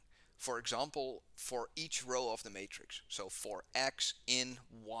something. For example, for each row of the matrix. So for x in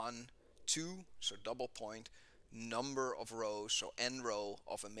 1, 2, so double point, number of rows, so n row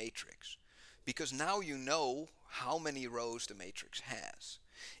of a matrix. Because now you know how many rows the matrix has.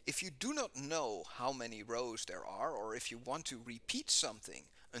 If you do not know how many rows there are, or if you want to repeat something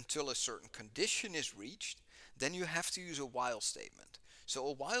until a certain condition is reached, then you have to use a while statement. So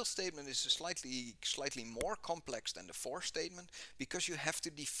a while statement is a slightly more complex than the for statement, because you have to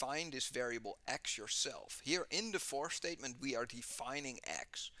define this variable x yourself. Here in the for statement we are defining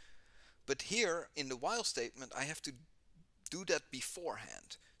x. But here in the while statement I have to do that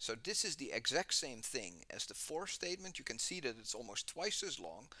beforehand. So this is the exact same thing as the for statement. You can see that it's almost twice as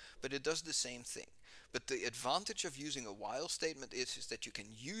long, but it does the same thing. But the advantage of using a while statement is that you can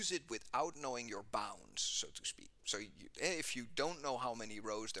use it without knowing your bounds, so to speak. So if you don't know how many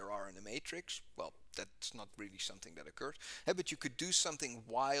rows there are in a matrix, well, that's not really something that occurs. But you could do something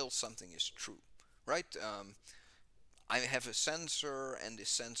while something is true, right? I have a sensor, and this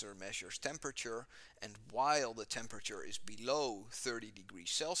sensor measures temperature, and while the temperature is below 30 degrees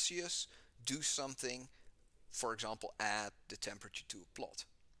Celsius, do something, for example, add the temperature to a plot.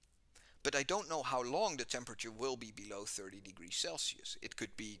 But I don't know how long the temperature will be below 30 degrees Celsius. It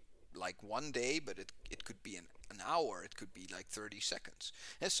could be like 1 day, but it could be an hour, it could be like 30 seconds.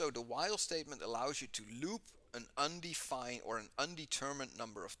 And so the while statement allows you to loop an undefined or an undetermined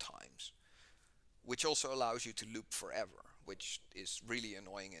number of times, which also allows you to loop forever, which is really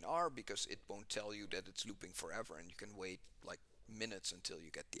annoying in R because it won't tell you that it's looping forever, and you can wait like minutes until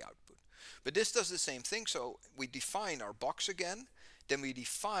you get the output. But this does the same thing. So we define our box again, then we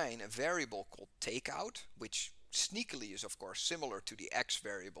define a variable called takeout, which sneakily is of course similar to the x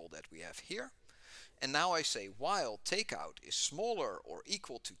variable that we have here. And now I say while takeout is smaller or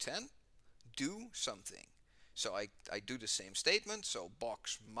equal to 10, do something. So I do the same statement, so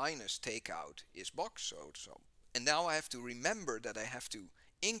box minus takeout is box, and now I have to remember that I have to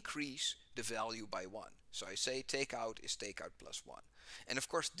increase the value by 1. So I say takeout is takeout plus 1. And of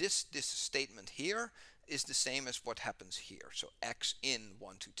course this statement here is the same as what happens here. So x in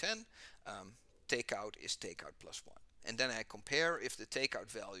 1 to 10, takeout is takeout plus 1. And then I compare if the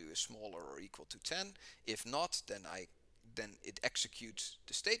takeout value is smaller or equal to 10. If not, then it executes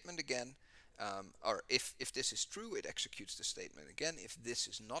the statement again. Or if this is true, it executes the statement again. If this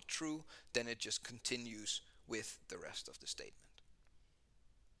is not true, then it just continues with the rest of the statement.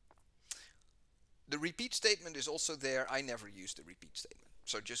 The repeat statement is also there. I never use the repeat statement,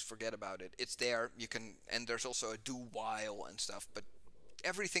 so just forget about it. It's there. You can, and there's also a do while and stuff. But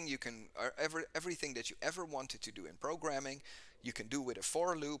everything you can, everything that you ever wanted to do in programming, you can do with a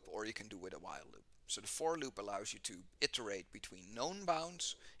for loop or you can do with a while loop. So the for loop allows you to iterate between known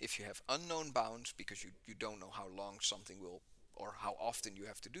bounds. If you have unknown bounds because you don't know how long something will, or how often you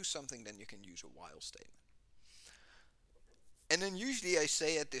have to do something, then you can use a while statement. And then usually I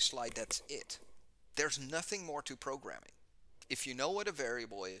say at this slide, that's it. There's nothing more to programming. If you know what a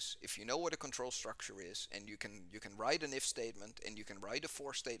variable is, if you know what a control structure is, and you can write an if statement and you can write a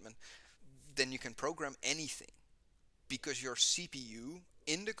for statement, then you can program anything, because your CPU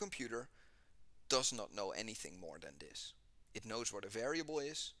in the computer does not know anything more than this. It knows what a variable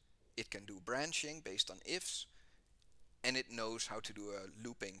is, it can do branching based on ifs, and it knows how to do a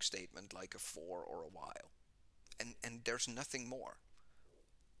looping statement like a for or a while. And there's nothing more.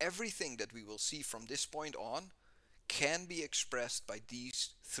 Everything that we will see from this point on can be expressed by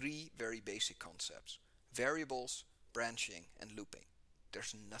these three very basic concepts: variables, branching, and looping.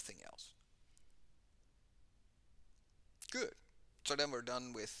 There's nothing else. Good. So then we're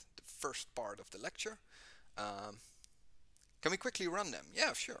done with the first part of the lecture. Can we quickly run them?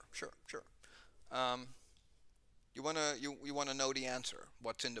 Yeah, sure. You wanna know the answer?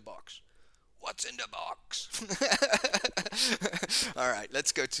 What's in the box? What's in the box? All right,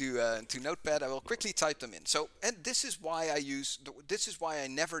 let's go to Notepad. I will quickly type them in. So, and this is why I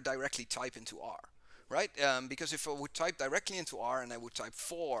never directly type into R, right? Because if I would type directly into R and I would type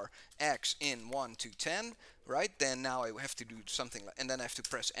 4x in 1 to 10, right? Then now I have to do something, and then I have to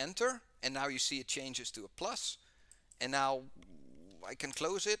press Enter, and now you see it changes to a plus, and now I can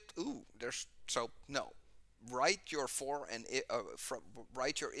close it. Ooh, no. Write your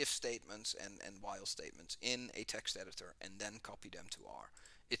write your if statements and while statements in a text editor and then copy them to R.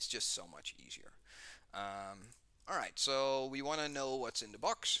 It's just so much easier. All right, so we want to know what's in the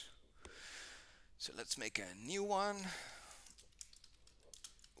box. So let's make a new one.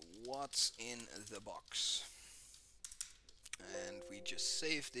 What's in the box? And we just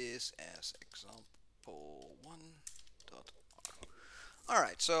save this as example1.r.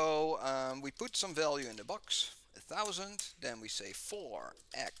 Alright, so we put some value in the box, 1000, then we say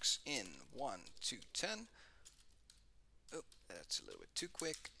 4x in 1 to 10. Oh, that's a little bit too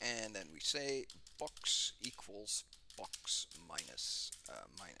quick. And then we say box equals box minus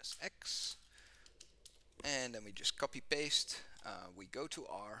x. And then we just copy paste. We go to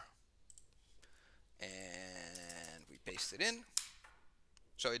R and we paste it in.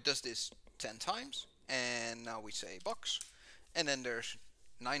 So it does this 10 times. And now we say box. And then there's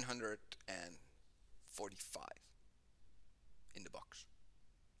 945 in the box.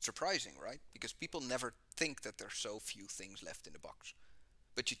 Surprising, right? Because people never think that there's so few things left in the box.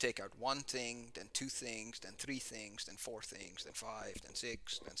 But you take out one thing, then two things, then three things, then four things, then 5, then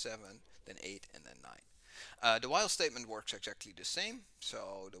 6, then 7, then 8, and then 9. The while statement works exactly the same.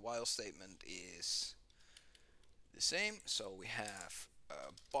 So the while statement is the same. So we have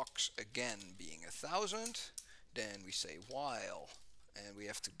box again being 1000. Then we say while, and we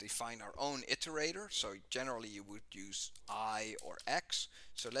have to define our own iterator. So generally you would use I or X.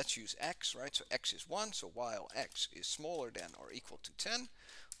 So let's use X, right? So X is 1, so while X is smaller than or equal to 10,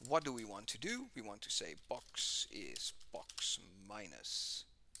 what do we want to do? We want to say box is box minus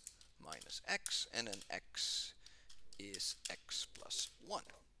X, and then X is X plus 1.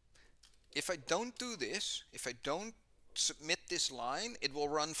 If I don't do this, if I don't submit this line, it will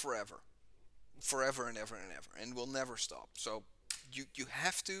run forever and ever and ever, and will never stop. So you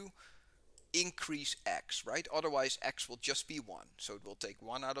have to increase X, right? Otherwise X will just be 1. So it will take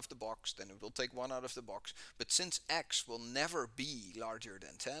 1 out of the box, then it will take 1 out of the box. But since X will never be larger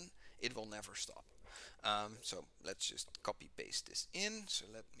than 10, it will never stop. So let's just copy paste this in. So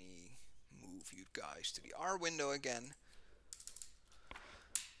let me move you guys to the R window again.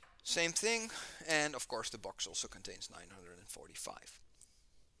 Same thing, and of course the box also contains 945.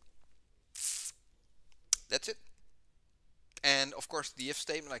 That's it. And of course the if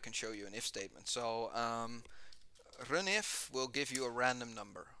statement, I can show you an if statement. So runIf will give you a random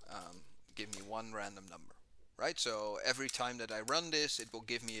number. Give me one random number, right? So every time that I run this, it will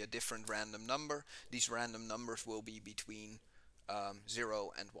give me a different random number. These random numbers will be between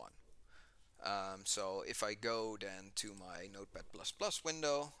 0 and 1. So if I go then to my Notepad++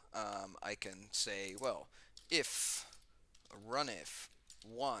 window, I can say, well, if runIf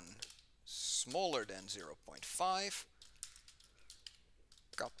 1 smaller than 0.5,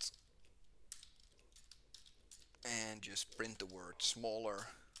 cut, and just print the word smaller,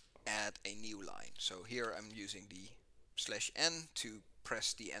 add a new line. So here I'm using the /n to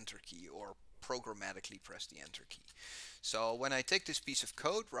press the enter key, or programmatically press the enter key. So when I take this piece of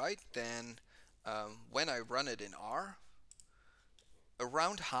code, right, then when I run it in R,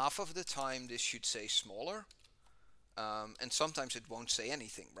 around half of the time this should say smaller, and sometimes it won't say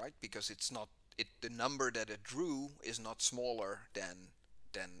anything, right, because it's not, the number that it drew is not smaller than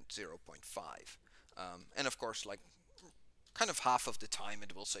 0.5. And of course, like kind of half of the time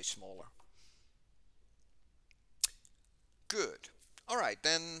it will say smaller. Good. All right,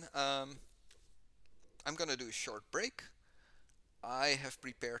 then I'm gonna do a short break. I have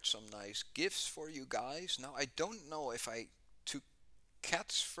prepared some nice GIFs for you guys. Now I don't know if I took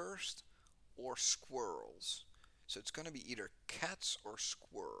cats first or squirrels. So it's going to be either cats or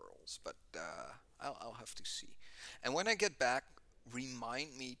squirrels, but I'll have to see. And when I get back,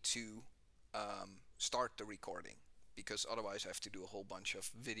 remind me to start the recording, because otherwise I have to do a whole bunch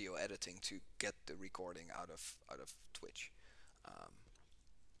of video editing to get the recording out of Twitch. Um,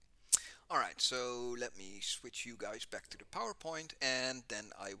 Alright, so let me switch you guys back to the PowerPoint, and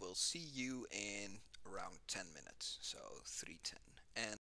then I will see you in around 10 minutes. So 3:10.